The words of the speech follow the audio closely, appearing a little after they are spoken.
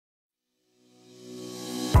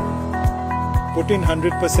put in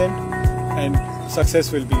 100% and success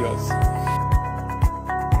will be yours.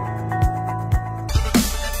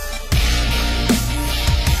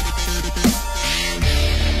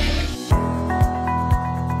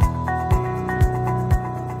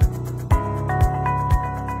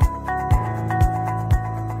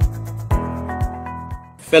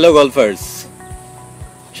 Fellow golfers,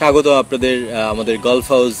 স্বাগত আপনাদের আমাদের গলফ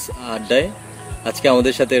হাউস আড্ডায়। আজকে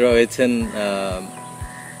আমাদের সাথে রয়েছেন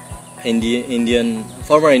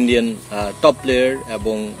ফর্মার ইন্ডিয়ান টপ প্লেয়ার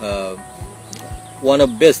এবং one of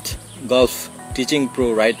best golf teaching pro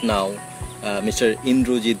right now mister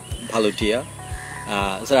Indrajit Bhalotia.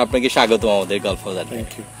 Sir, আপনাকে স্বাগত আমাদের গলফ হাউস আড্ডায়।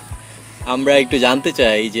 আমরা একটু জানতে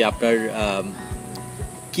চাই যে আপনার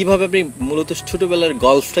কিভাবে আপনি মূলত ছোটবেলার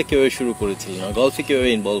গলফটা কিভাবে শুরু করেছিলেন, গলফে কিভাবে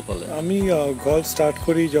ইনভলভ হলেন? আমি গলফ স্টার্ট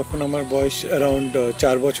করি যখন আমার বয়স অ্যারাউন্ড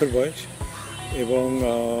 4 বছর বয়স, এবং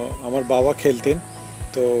আমার বাবা খেলতেন,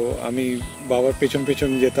 তো আমি বাবার পেছন পেছন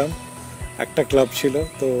যেতাম। একটা ক্লাব ছিল,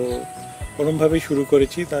 তো ওরমভাবেই শুরু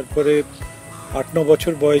করেছি। তারপরে 8-9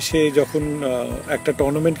 বছর বয়সে যখন একটা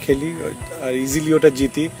টুর্নামেন্ট খেলি আর ইজিলি ওটা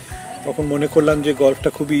জিতি, তখন মনে করলাম যে গলফটা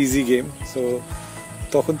খুবই ইজি গেম। সো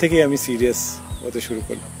তখন থেকেই আমি সিরিয়াস হতে শুরু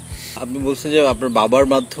করলাম। আপনি বলছেন যে আপনার বাবার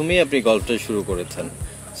মাধ্যমে আপনি গলফটা শুরু করেছেন।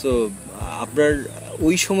 সো আপনার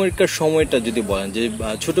ওই সময়টা যদি বলেন যে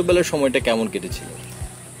ছোটবেলার সময়টা কেমন কেটেছিল?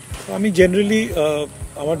 আমি জেনারেলি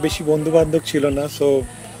আমার বেশি বন্ধু বান্ধব ছিল না, সো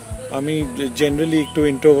আমি জেনারেলি একটু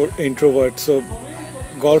ইন্ট্রোভার্ট। সো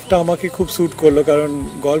গলফটা আমাকে খুব স্যুট করলো, কারণ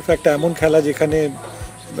গলফ একটা এমন খেলা যেখানে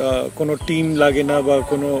কোনো টিম লাগে না বা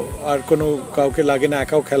কোনো কাউকে লাগে না,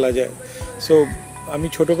 একাও খেলা যায়। সো আমি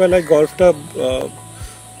ছোটোবেলায়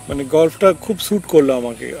গলফটা খুব স্যুট করলো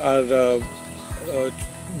আমাকে। আর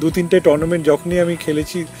 2-3টে টুর্নামেন্ট যখনই আমি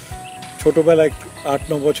খেলেছি ছোটোবেলায়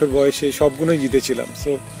 8-9 বছর বয়সে, সবগুলোই জিতেছিলাম।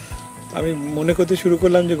 সো আমি মনে করতে শুরু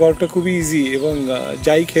করলাম যে গলফটা খুবই ইজি এবং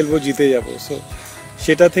যাই খেলবো জিতে যাব। সো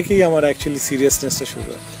সেটা থেকেই আমার অ্যাকচুয়ালি সিরিয়াসনেসটা শুরু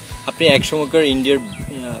হয়। আপনি এক সময়কার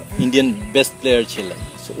ইন্ডিয়ান বেস্ট প্লেয়ার ছিলেন।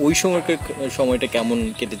 সো ওই সময়টা কেমন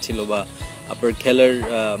কেটেছিল, বা আপনার খেলার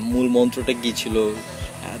মূল মন্ত্রটা কি ছিল,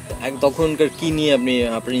 তখনকার কি নিয়ে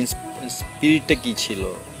আপনার স্পিরিটটা কি ছিল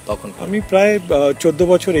তখন? আমি প্রায় 14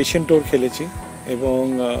 বছর এশিয়ান ট্যুর খেলেছি, এবং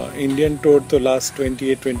ইন্ডিয়ান ট্যুর তো লাস্ট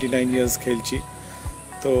 28-29 ইয়ার্স খেলছি।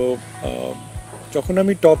 তো যখন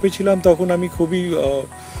আমি টপে ছিলাম তখন আমি খুবই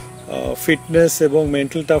ফিটনেস এবং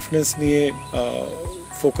মেন্টাল টাফনেস নিয়ে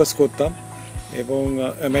ফোকাস করতাম। এবং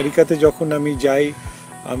আমেরিকাতে যখন আমি যাই,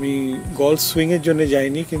 আমি গলফ সুইংয়ের জন্য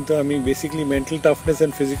যাইনি, কিন্তু আমি basically mental toughness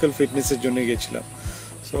and physical ফিটনেসের জন্য গেছিলাম।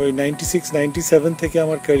 সো ওই 96-97 থেকে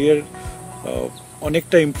আমার ক্যারিয়ার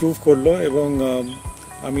অনেকটা ইমপ্রুভ করলো, এবং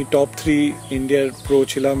আমি টপ 3 ইন্ডিয়ার প্রো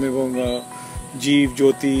ছিলাম, এবং জীব,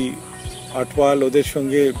 জ্যোতি, আটওয়াল, ওদের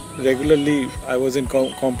সঙ্গে regularly I was in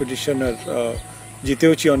competition, আর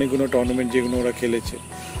জিতেওছি অনেকগুলো টুর্নামেন্ট যেগুলো ওরা খেলেছে।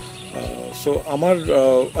 সো আমার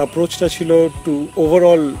অ্যাপ্রোচটা ছিল two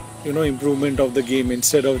overall improvement of the game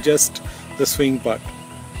instead of just the swing part.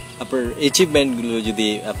 আপনার অ্যাচিভমেন্টগুলো যদি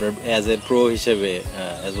আপনার অ্যাজ এ প্রো হিসেবে,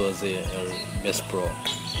 অ্যাজ ওয়াজ এ বেস্ট প্রো।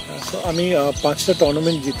 সো আমি 5টা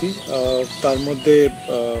টুর্নামেন্ট জিতি। তার মধ্যে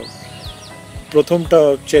প্রথমটা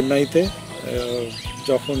চেন্নাইতে,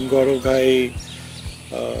 যখন গৌরব ঘাই,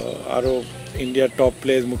 আরও ইন্ডিয়ার টপ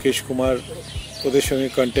প্লেয়ার মুকেশ কুমার, ওদের সঙ্গে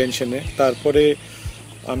কন্টেনশনে। তারপরে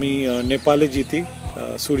আমি নেপালে জিতি,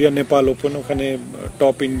 সুরিয়া নেপাল ওপেন। ওখানে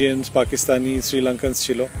টপ ইন্ডিয়ানস, পাকিস্তানি, শ্রীলঙ্কানস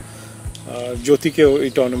ছিল। জ্যোতিকেও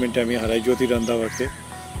এই টুর্নামেন্টে আমি হারাই, জ্যোতি রন্ধাওয়াকে।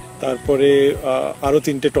 তারপরে আরও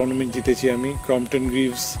 3টে টুর্নামেন্ট জিতেছি আমি। ক্রম্পটন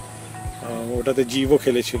গ্রিভস, ওটাতে জীবও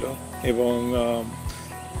খেলেছিল, এবং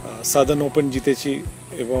সাদার্ন ওপেন জিতেছি,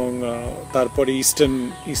 এবং তারপরে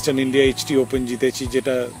ইস্টার্ন ইন্ডিয়া এইচটি ওপেন জিতেছি,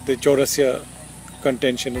 যেটাতে চৌরাসিয়া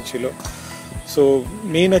কন্টেনশনে ছিল। সো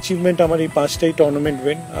মেইন অ্যাচিভমেন্ট আমার এই 5টাই টুর্নামেন্ট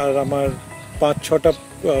উইন, আর আমার 5-6টা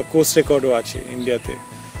কোর্স রেকর্ডও আছে ইন্ডিয়াতে।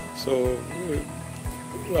 সো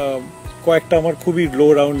কয়েকটা আমার খুবই লো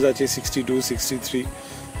রাউন্ডস আছে, 62, 63।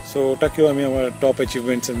 সো ওটাকেও আমি আমার টপ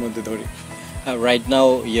অ্যাচিভমেন্টসের মধ্যে ধরি। Right now,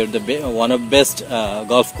 you're one of best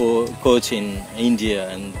golf coach in India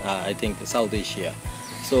and I think South Asia.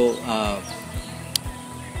 So,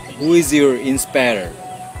 who is your inspirer?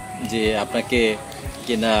 যে আপনাকে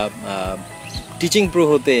কিনা টিচিং প্রো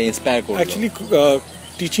হতে ইন্সপায়ার করলো? অ্যাকচুয়ালি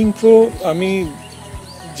টিচিং প্রো আমি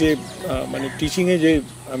যে টিচিংয়ে যে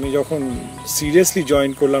আমি যখন সিরিয়াসলি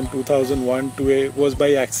জয়েন করলাম 2001-2 ওয়াজ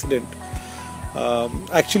by accident.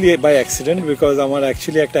 Actually by accident, because আমার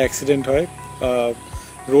অ্যাকচুয়ালি একটা অ্যাক্সিডেন্ট হয়।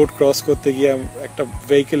 রোড ক্রস করতে গিয়ে একটা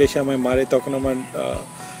ভেহিকেল এসে আমায় মারে, তখন আমার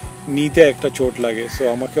নিতে একটা চোট লাগে। সো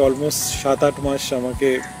আমাকে অলমোস্ট 7-8 মাস আমাকে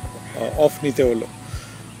অফ নিতে হলো।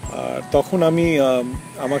 আর তখন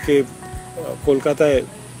আমাকে কলকাতায়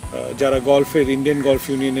যারা গলফের ইন্ডিয়ান গলফ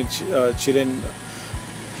ইউনিয়নের ছিলেন,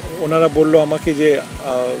 ওনারা বললো আমাকে যে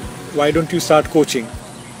why don't you start coaching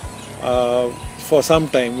for some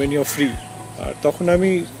time when you R free. আর তখন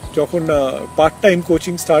আমি যখন পার্ট টাইম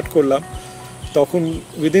কোচিং স্টার্ট করলাম, তখন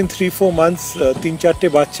উইদিন 3-4 মান্থস 3-4টে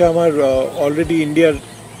বাচ্চা আমার অলরেডি ইন্ডিয়ার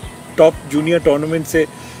টপ জুনিয়র টুর্নামেন্টসে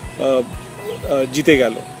জিতে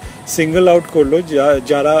গেল, সিঙ্গল আউট করলো,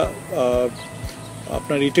 যারা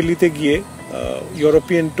আপনার ইটালিতে গিয়ে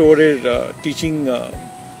ইউরোপিয়ান ট্যুরের টিচিং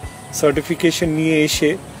সার্টিফিকেশন নিয়ে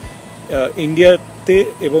এসে ইন্ডিয়াতে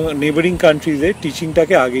এবং নেবারিং কান্ট্রিজে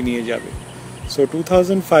টিচিংটাকে আগে নিয়ে যাবে। So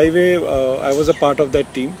 2005-এ I was a part of that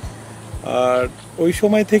team. আর ওই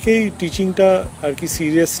সময় থেকেই টিচিংটা আর কি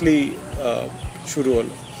সিরিয়াসলি শুরু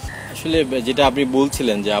হলো। আসলে যেটা আপনি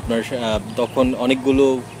বলছিলেন যে আপনার তখন অনেকগুলো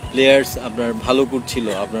প্লেয়ার্স আপনার ভালো করছিল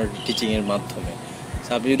আপনার টিচিং এর মাধ্যমে,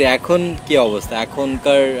 আপনি যদি এখন কি অবস্থা,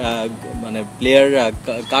 এখনকার মানে প্লেয়াররা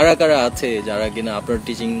কারা কারা আছে যারা কিনা আপনার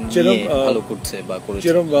টিচিং নিয়ে ভালো করছে বা করেছে?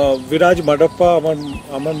 যেরকম বিরাজ মাডাপ্পা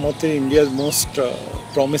আমার মতে ইন্ডিয়ার মোস্ট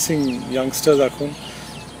প্রমিসিং ইয়াংস্টার এখন।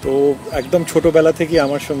 তো একদম ছোটবেলা থেকেই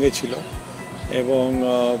আমার সঙ্গে ছিল এবং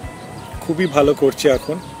খুবই ভালো করছে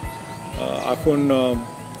এখন।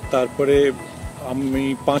 তারপরে আমি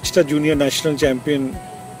 5টা জুনিয়র ন্যাশনাল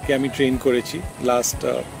চ্যাম্পিয়নকে আমি ট্রেন করেছি লাস্ট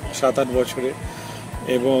 7-8 বছরে,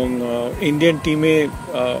 এবং ইন্ডিয়ান টিমে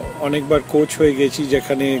অনেকবার কোচ হয়ে গেছি,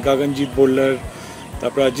 যেখানে গগনজিৎ বোল্লার,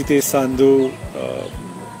 তারপর অজিতেশ সান্ধু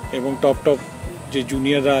এবং টপ যে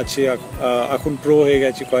জুনিয়ররা আছে এখন প্রো হয়ে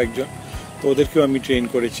গেছে কয়েকজন, তো ওদেরকেও আমি ট্রেন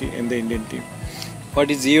করেছি in the Indian team. What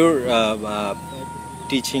is your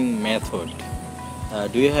teaching method?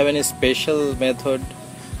 Do you have any special method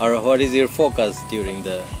or what is your focus during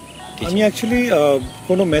the teaching? আমি অ্যাকচুয়ালি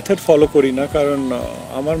কোনো মেথড ফলো করি না, কারণ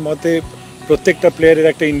আমার মতে প্রত্যেকটা প্লেয়ারের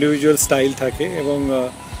একটা ইন্ডিভিজুয়াল স্টাইল থাকে এবং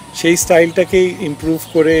সেই স্টাইলটাকেই ইমপ্রুভ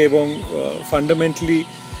করে এবং ফান্ডামেন্টালি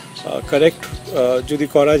কারেক্ট যদি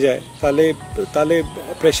করা যায় তাহলে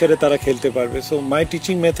প্রেশারে তারা খেলতে পারবে। So my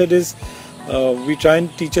teaching method is we try and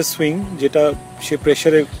teach a swing, যেটা সে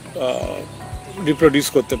প্রেশারে রিপ্রোডিউস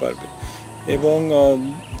করতে পারবে এবং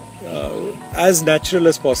as natural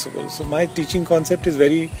as possible. So my teaching concept is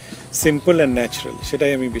very simple and natural.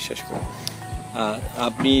 সেটাই আমি বিশ্বাস করি।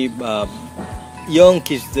 আপনি ইয়ং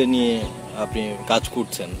কিডসদের নিয়ে আপনি কাজ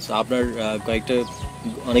করছেন, সো আপনার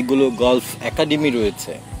অনেকগুলো গলফ একাডেমি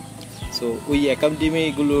রয়েছে, সো ওই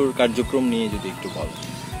একাডেমিগুলোর কার্যক্রম নিয়ে যদি একটু বলেন।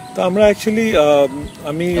 তো আমরা অ্যাকচুয়ালি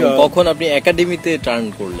কখন আপনি একাডেমিতে টার্ন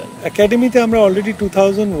করলেন? একাডেমিতে আমরা অলরেডি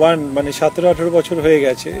 2001 মানে 17-18 বছর হয়ে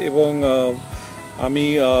গেছে, এবং আমি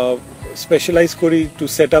স্পেশালাইজ করি টু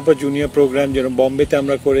সেট আপ আ জুনিয়র প্রোগ্রাম, যেরকম বম্বেতে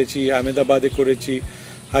আমরা করেছি, আহমেদাবাদে করেছি,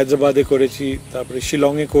 হায়দ্রাবাদে করেছি, তারপরে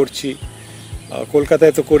শিলংয়ে করছি,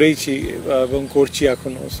 কলকাতায় তো করেইছি এবং করছি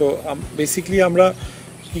এখনও। সো বেসিক্যালি আমরা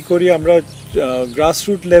কি করি, আমরা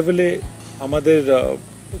গ্রাসরুট লেভেলে আমাদের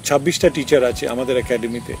 26টা টিচার আছে আমাদের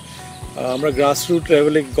একাডেমিতে। আমরা গ্রাসরুট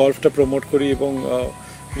লেভেলে গলফটা প্রমোট করি এবং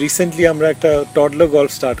রিসেন্টলি আমরা একটা টডলার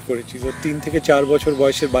গলফ স্টার্ট করেছি। তো 3 থেকে 4 বছর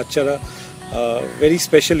বয়সের বাচ্চারা ভেরি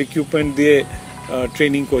স্পেশাল ইকুইপমেন্ট দিয়ে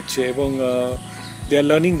ট্রেনিং করছে এবং দে are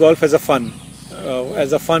learning golf as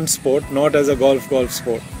a fun sport, not as a golf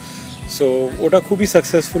sport. So ওটা খুবই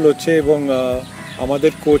সাকসেসফুল হচ্ছে এবং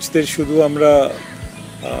আমাদের কোচদের শুধু আমরা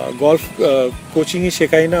গলফ কোচিংই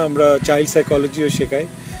শেখাই না, আমরা চাইল্ড সাইকোলজিও শেখাই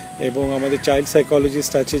এবং আমাদের চাইল্ড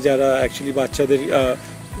সাইকোলজিস্ট আছে যারা অ্যাকচুয়ালি বাচ্চাদের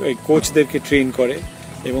কোচদেরকে ট্রেন করে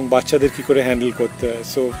এবং বাচ্চাদের কী করে হ্যান্ডেল করতে হয়।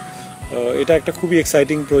 সো এটা একটা খুবই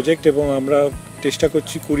এক্সাইটিং প্রজেক্ট এবং আমরা চেষ্টা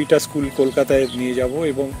করছি 20টা স্কুল কলকাতায় নিয়ে যাব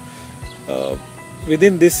এবং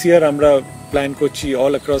উইদিন দিস ইয়ার আমরা প্ল্যান করছি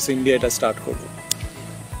অল অ্যাক্রস ইন্ডিয়া এটা স্টার্ট করব।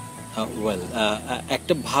 ওয়েল,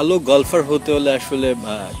 একটা ভালো গলফার হতে হলে আসলে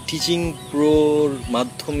টিচিং প্রোর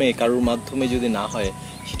মাধ্যমে কারোর মাধ্যমে যদি না হয়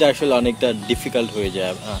সেটা আসলে অনেকটা ডিফিকাল্ট হয়ে যায়।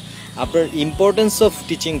 আপনার ইম্পর্টেন্স অফ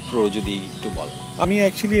টিচিং প্রো যদি একটু বলেন। আমি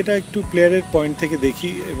অ্যাকচুয়ালি এটা একটু প্লেয়ারের পয়েন্ট থেকে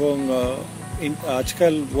দেখি এবং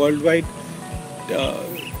আজকাল world wide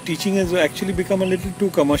teaching is actually become a little two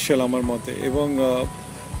commercial আমার মতে, এবং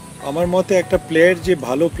আমার মতে একটা প্লেয়ার যে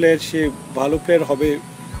ভালো প্লেয়ার সে ভালো প্লেয়ার হবে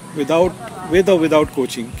উইদাউট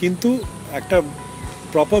কোচিং, কিন্তু একটা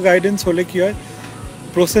প্রপার গাইডেন্স হলে কি হয়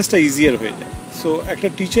প্রসেসটা ইজিয়ার হয়ে যায়। সো একটা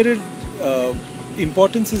টিচারের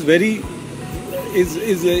ইম্পর্টেন্স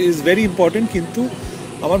ইজ ভেরি ইম্পর্টেন্ট, কিন্তু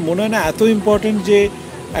আমার মনে হয় না এত ইম্পর্টেন্ট যে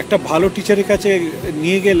একটা ভালো টিচারের কাছে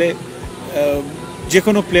নিয়ে গেলে যে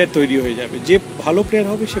কোনো প্লেয়ার তৈরি হয়ে যাবে। যে ভালো প্লেয়ার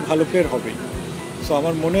হবে সে ভালো প্লেয়ার হবেই। সো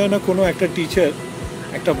আমার মনে হয় না কোনো একটা টিচার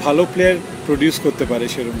একটা ভালো প্লেয়ার প্রডিউস করতে পারে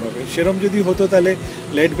সেরম যদি হতো তাহলে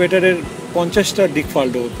লেড বেটারের 50টা ডিক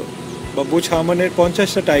ফাল্ডো হতো বা বুচ হামানের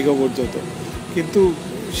 50টা টাইগার উডস হতো, কিন্তু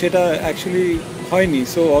সেটা অ্যাকচুয়ালি হয়নি।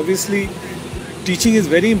 So obviously teaching is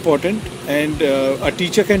very important and a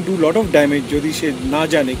teacher can do lot of damage যদি সে না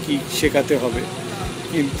জানে কি শেখাতে হবে।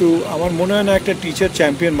 কিন্তু আমার মনে হয় না একটা টিচার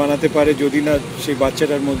চ্যাম্পিয়ন বানাতে পারে যদি না সেই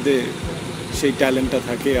বাচ্চাটার মধ্যে সেই ট্যালেন্টটা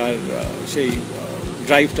থাকে আর সেই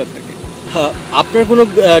ড্রাইভটা থাকে। হ্যাঁ, আপনার কোনো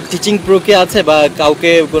টিচিং প্রো কে আছে বা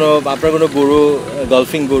কাউকে কোনো আপনার কোনো গুরু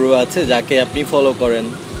গলফিং গুরু আছে যাকে আপনি ফলো করেন?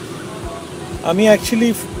 আমি অ্যাকচুয়ালি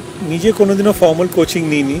নিজে কোনোদিনও ফর্মাল কোচিং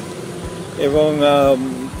নিইনি এবং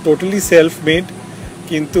টোটালি সেলফ মেড,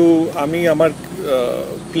 কিন্তু আমি আমার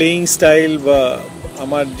প্লেয়িং স্টাইল বা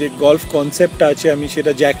আমার যে গলফ কনসেপ্টটা আছে আমি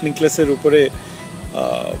সেটা জ্যাক নিকলাসের উপরে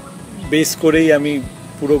বেস করেই আমি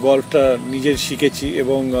পুরো গলফটা নিজে শিখেছি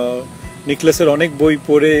এবং নিকলাসের অনেক বই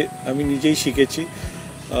পড়ে আমি নিজেই শিখেছি।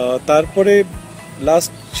 তারপরে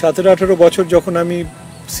লাস্ট 17-18 বছর যখন আমি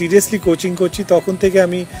সিরিয়াসলি কোচিং করছি তখন থেকে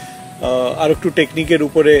আমি আর একটু টেকনিকের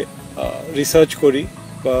উপরে রিসার্চ করি,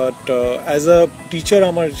 বাট অ্যাজ আ টিচার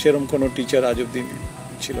আমার সেরকম কোনো টিচার আজ অব্দি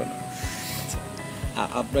ছিল না।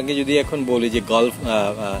 আপনাকে যদি এখন বলি যে golf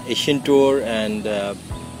Asian tour and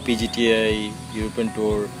পিজিটিআই European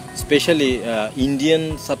tour specially Indian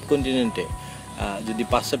সাবকন্টিনেন্টে যদি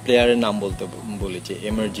 5টা প্লেয়ারের নাম বলতে বলি যে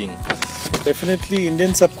এমার্জিং, ডেফিনেটলি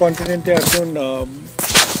ইন্ডিয়ান সাবকন্টিনেন্টে এখন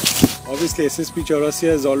obviously SSP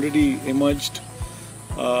Chaurasia has already emerged.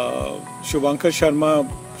 Shubhankar Sharma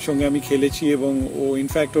সঙ্গে আমি খেলেছি এবং ও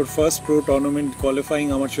ইনফ্যাক্ট ওর ফার্স্ট প্রো টুর্নামেন্ট কোয়ালিফাইং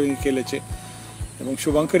আমার সঙ্গে খেলেছে এবং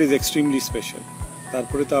শুভঙ্কর ইজ এক্সট্রিমলি স্পেশাল।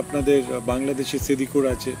 তারপরে তো আপনাদের বাংলাদেশে সিদ্দিকুর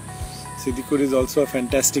আছে, Siddiqur is also a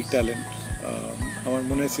fantastic talent. আমার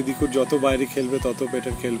মনে হয় সিদ্দিকুর যত বাইরে খেলবে তত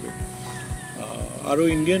বেটার খেলবে। আরও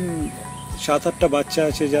ইন্ডিয়ান 7-8টা বাচ্চা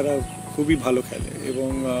আছে যারা খুবই ভালো খেলে এবং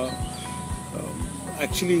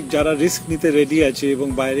অ্যাকচুয়ালি যারা রিস্ক নিতে রেডি আছে এবং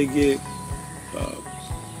বাইরে গিয়ে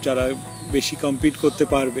যারা বেশি কম্পিট করতে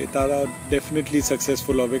পারবে তারা ডেফিনেটলি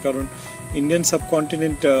সাকসেসফুল হবে, কারণ ইন্ডিয়ান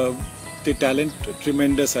সাবকন্টিনেন্টে ট্যালেন্ট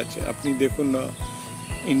ট্রিমেন্ডাস আছে। আপনি দেখুন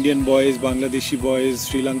Indian boys, Bangladeshi boys,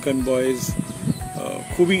 Sri Lankan boys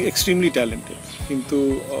খুবই এক্সট্রিমলি ট্যালেন্টেড, কিন্তু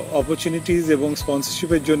অপরচুনিটিস এবং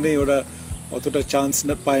স্পন্সরশিপের জন্যই ওরা অতটা চান্স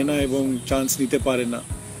পায় না এবং চান্স নিতে পারে না।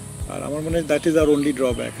 আর আমার মনে হয় that is R only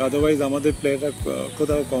drawback, otherwise আমাদের প্লেয়াররা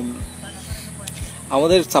কোথাও কম না।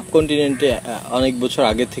 আমাদের সাবকন্টিনেন্টে অনেক বছর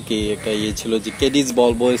আগে থেকে একটা ইয়ে ছিল যে কেডিস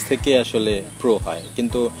বল বয়েজ থেকে আসলে প্রো হয়,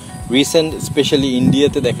 কিন্তু রিসেন্ট স্পেশালি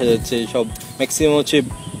ইন্ডিয়াতে দেখা যাচ্ছে সব ম্যাক্সিমাম হচ্ছে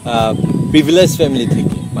প্রিভিলেজ ফ্যামিলি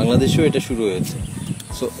থেকে। বাংলাদেশেও এটা শুরু হয়েছে।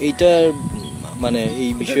 সো এইটার মানে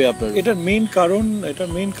এই বিষয়ে আপনার এটার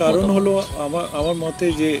মেইন কারণ হলো আমার মতে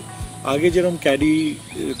যে আগে যেরকম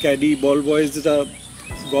ক্যাডি বল বয়েজরা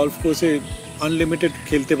গলফ কোর্সে আনলিমিটেড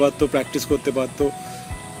খেলতে পারতো, প্র্যাকটিস করতে পারতো,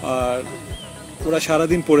 আর ওরা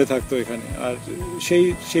সারাদিন পড়ে থাকতো এখানে, আর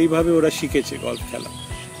সেইভাবে ওরা শিখেছে গলফ খেলা।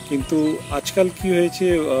 কিন্তু আজকাল কি হয়েছে,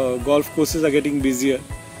 গলফ কোর্সেস আর গেটিং বিজিয়ার,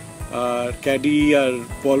 আর ক্যাডি আর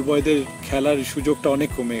বল বয়দের খেলার সুযোগটা অনেক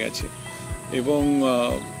কমে গেছে এবং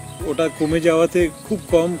ওটা কমে যাওয়াতে খুব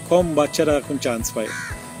কম বাচ্চারা এখন চান্স পায়,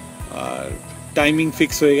 আর টাইমিং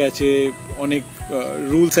ফিক্স হয়ে গেছে, অনেক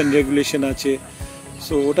রুলস অ্যান্ড রেগুলেশন আছে।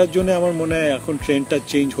 সো ওটার জন্য আমার মনে হয় এখন ট্রেন্ডটা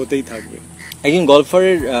চেঞ্জ হতেই থাকবে। একজন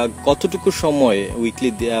গলফারের কতটুকু সময় উইকলি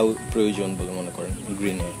দেওয়া প্রয়োজন বলে মনে করেন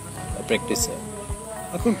গ্রিনে প্র্যাকটিসে?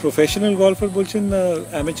 এখন প্রফেশনাল গলফার বলছেন না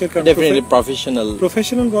amateur? Definitely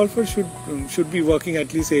professional golfer should be working at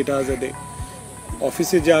least 8 hours a day।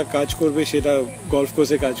 অফিসে যা কাজ করবে সেটা গলফ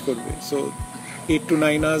কোর্সে কাজ করবে, so 8 to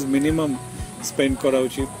 9 hours minimum spend করা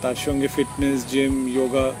উচিত। তার সঙ্গে ফিটনেস, জিম,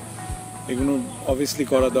 যোগা এগুলো অবভিয়াসলি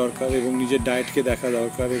করা দরকার এবং নিজের ডায়েটকে দেখা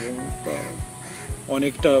দরকার এবং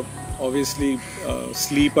অনেকটা অবভিয়াসলি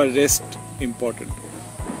স্লিপ আর রেস্ট ইম্পর্টেন্ট।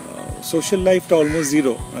 সোশ্যাল লাইফটা অলমোস্ট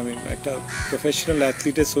জিরো। একটা professional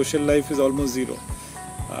অ্যাথলিটের social life is almost zero.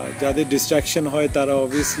 যাদের ডিস্ট্রাকশন হয় তারা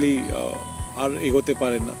অবভিয়াসলি আর এগোতে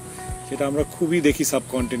পারে না, সেটা আমরা খুবই দেখি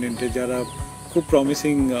সাবকন্টিনেন্টে। যারা খুব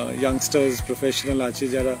প্রমিসিং ইয়াংস্টার্স প্রফেশনাল আছে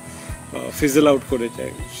যারা ফিজল আউট করে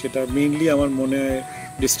যায়, সেটা মেইনলি আমার মনে হয়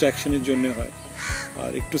ডিস্ট্রাকশনের জন্য হয়।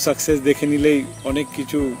 আর একটু সাকসেস দেখে নিলেই অনেক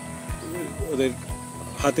কিছু ওদের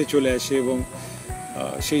হাতে চলে আসে এবং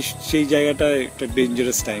সেই জায়গাটা একটা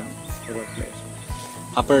dangerous time for a player.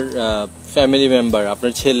 আপনার ফ্যামিলি মেম্বার,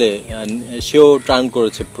 আপনার ছেলে, সেও টার্ন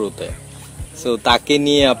করেছে প্রোতে, সো তাকে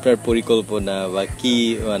নিয়ে আপনার পরিকল্পনা বা কি,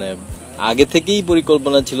 মানে আগে থেকেই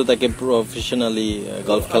পরিকল্পনা ছিল তাকে প্রফেশনালি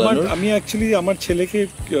গলফ খেলানোর? আমি অ্যাকচুয়ালি আমার ছেলেকে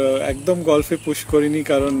একদম গলফে পুশ করিনি,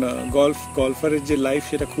 কারণ গলফারের যে লাইফ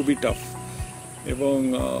সেটা খুবই টাফ এবং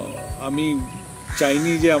আমি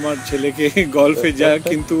চাইনি যে আমার ছেলেকে গলফে যাক,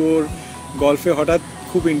 কিন্তু ওর গলফে হঠাৎ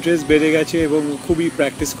খুব ইন্টারেস্ট বেড়ে গেছে এবং খুবই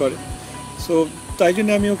প্র্যাকটিস করে। সো তাই জন্য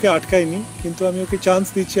আমি ওকে আটকাইনি, কিন্তু আমি ওকে চান্স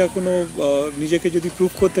দিচ্ছি। এখনও নিজেকে যদি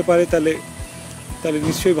প্রুভ করতে পারে তাহলে তাহলে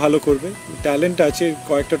নিশ্চয়ই ভালো করবে। ট্যালেন্ট আছে,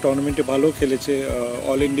 কয়েকটা টুর্নামেন্টে ভালো খেলেছে।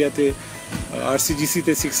 অল ইন্ডিয়াতে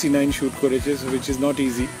RCGCতে 69 শ্যুট করেছে, উইচ ইজ নট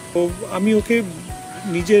ইজি। তো আমি ওকে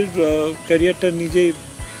নিজের ক্যারিয়ারটা নিজে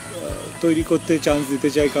তৈরি করতে চান্স দিতে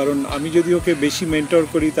চাই, কারণ আমি যদি ওকে বেশি মেন্টর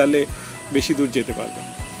করি তাহলে বেশি দূর যেতে পারবে।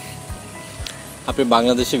 আপনি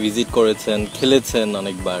বাংলাদেশে ভিজিট করেছেন, খেলেছেন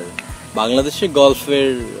অনেকবার। বাংলাদেশে গলফের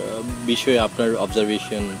বিষয়ে আপনার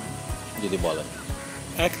অবজারভেশন যদি বলেন।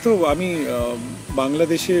 এক তো আমি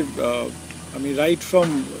বাংলাদেশে আমি রাইট ফ্রম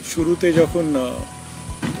শুরুতে যখন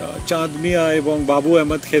চাঁদ মিয়া এবং বাবু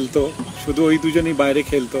আহমদ খেলতো, শুধু ওই দুজনই বাইরে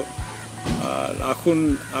খেলতো। আর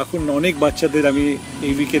এখন অনেক বাচ্চাদের আমি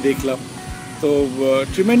এই উইকে দেখলাম। তো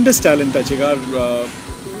ট্রিমেন্ডাস ট্যালেন্ট আছে। আর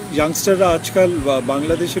ইয়াংস্টাররা আজকাল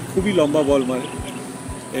বাংলাদেশের খুবই লম্বা বল মারে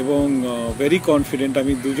এবং ভেরি কনফিডেন্ট।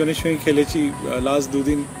 আমি দুজনের সঙ্গে খেলেছি লাস্ট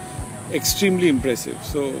দুদিন, এক্সট্রিমলি ইমপ্রেসিভ।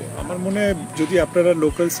 সো আমার মনে হয় যদি আপনারা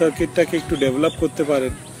লোকাল সার্কিটটাকে একটু ডেভেলপ করতে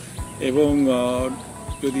পারেন এবং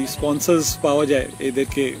যদি স্পন্সর্স পাওয়া যায়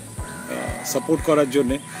এদেরকে সাপোর্ট করার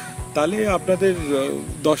জন্যে, তাহলে আপনাদের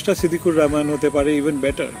 10টা সিদ্দিকুর রহমান হতে পারে, even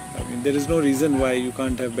better. I mean there is no reason why you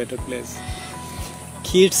can't have better players.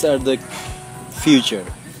 Kids are the future.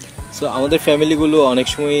 So আমাদের ফ্যামিলিগুলো অনেক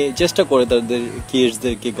সময় চেষ্টা করে তাদের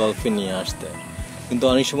কিডসদেরকে গলফে নিয়ে আসতে, কিন্তু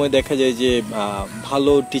অনেক সময় দেখা যায় যে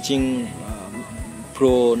ভালো টিচিং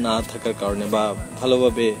প্রো না থাকার কারণে বা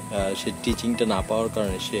ভালোভাবে সে টিচিংটা না পাওয়ার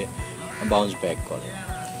কারণে সে বাউন্স ব্যাক করে।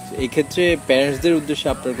 এই ক্ষেত্রে প্যারেন্টসদের উদ্দেশ্যে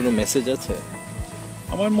আপনার কোনো মেসেজ আছে?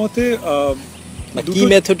 আমার মতে কি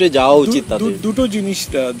মেথডে যাওয়া উচিত তাদের? দুটো জিনিস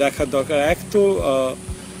দেখার দরকার। এক তো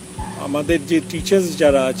আমাদের যে টিচার্স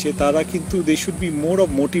যারা আছে তারা কিন্তু they should be more of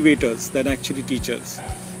মোটিভেটার্স than actually teachers.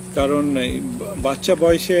 কারণ বাচ্চা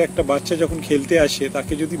বয়সে একটা বাচ্চা যখন খেলতে আসে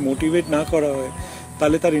তাকে যদি মোটিভেট না করা হয়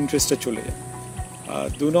তাহলে তার ইন্টারেস্টটা চলে যায়। আর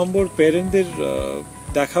 2 নম্বর, প্যারেন্টদের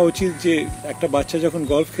দেখা উচিত যে একটা বাচ্চা যখন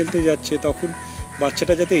গলফ খেলতে যাচ্ছে তখন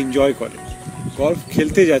বাচ্চাটা যাতে এনজয় করে। গলফ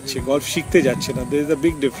খেলতে যাচ্ছে, গলফ শিখতে যাচ্ছে না। There is a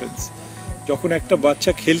big difference. যখন একটা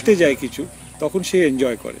বাচ্চা খেলতে যায় কিছু, তখন সে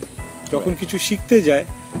এনজয় করে। যখন কিছু শিখতে যায়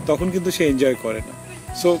তখন কিন্তু সে এনজয় করে না।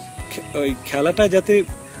 সো ওই খেলাটা যাতে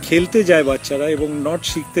খেলতে যায় বাচ্চারা এবং নট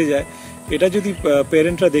শিখতে যায়, এটা যদি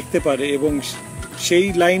প্যারেন্টরা দেখতে পারে এবং সেই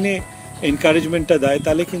লাইনে এনকারেজমেন্টটা দেয়,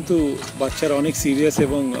 তাহলে কিন্তু বাচ্চারা অনেক সিরিয়াস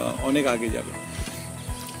এবং অনেক আগে যাবে।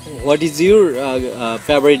 What is your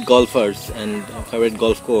favourite golfers and favourite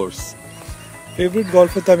golf course? Favourite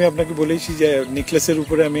গলফে তো আমি আপনাকে বলেছি যে নিকলেসের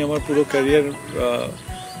উপরে আমি আমার পুরো ক্যারিয়ার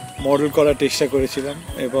মডেল করার চেষ্টা করেছিলাম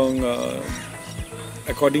এবং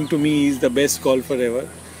according to me is the best golfer ever.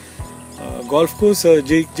 Golf course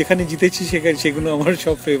যেখানে জিতেছি সেগুলো আমার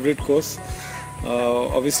সব favourite course.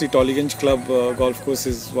 Obviously Tollygunge club golf course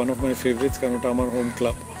is one of my favourites, কারণ ওটা আমার হোম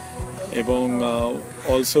ক্লাব। এবং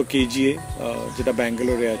অলসো KGA যেটা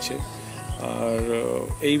ব্যাঙ্গালোরে আছে। আর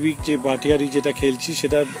এই উইক যে ভাটিয়ারি যেটা খেলছি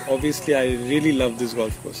সেটা obviously I really love this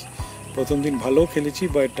golf course. প্রথম দিন ভালো খেলেছি,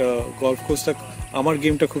 বাট গলফ কোর্সটা আমার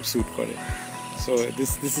গেমটা খুব স্যুট করে। So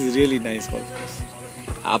this is really nice golf course.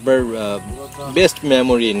 আপনার বেস্ট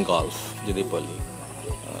মেমোরি ইন গলফ যদি বলি?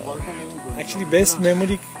 অ্যাকচুয়ালি বেস্ট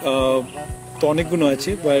মেমোরি তো অনেকগুলো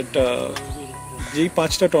আছে, বাট যেই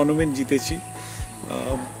 5টা টুর্নামেন্ট জিতেছি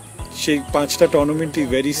সেই 5টা টুর্নামেন্টই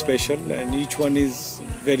very special and each one is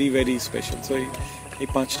very very special. So এই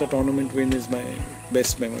 5টা tournament win is my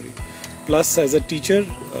best memory. Plus as a teacher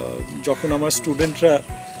যখন আমার স্টুডেন্টরা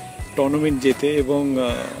টুর্নামেন্ট জেতে এবং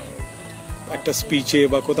একটা স্পিচে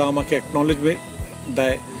বা কোথাও আমাকে অ্যাকনলেজমেন্ট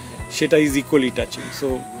দেয়, সেটা ইজ ইকুয়ালি টাচিং। সো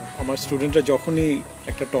আমার স্টুডেন্টরা যখনই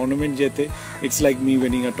একটা টুর্নামেন্ট জেতে, it's like me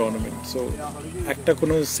winning a tournament. So একটা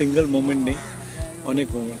কোনো সিঙ্গেল মোমেন্ট নেই, অনেক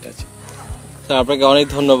মোমেন্ট আছে। স্যার আপনাকে অনেক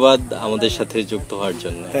ধন্যবাদ আমাদের সাথে যুক্ত হওয়ার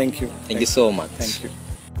জন্য। Thank you so much. Thank you.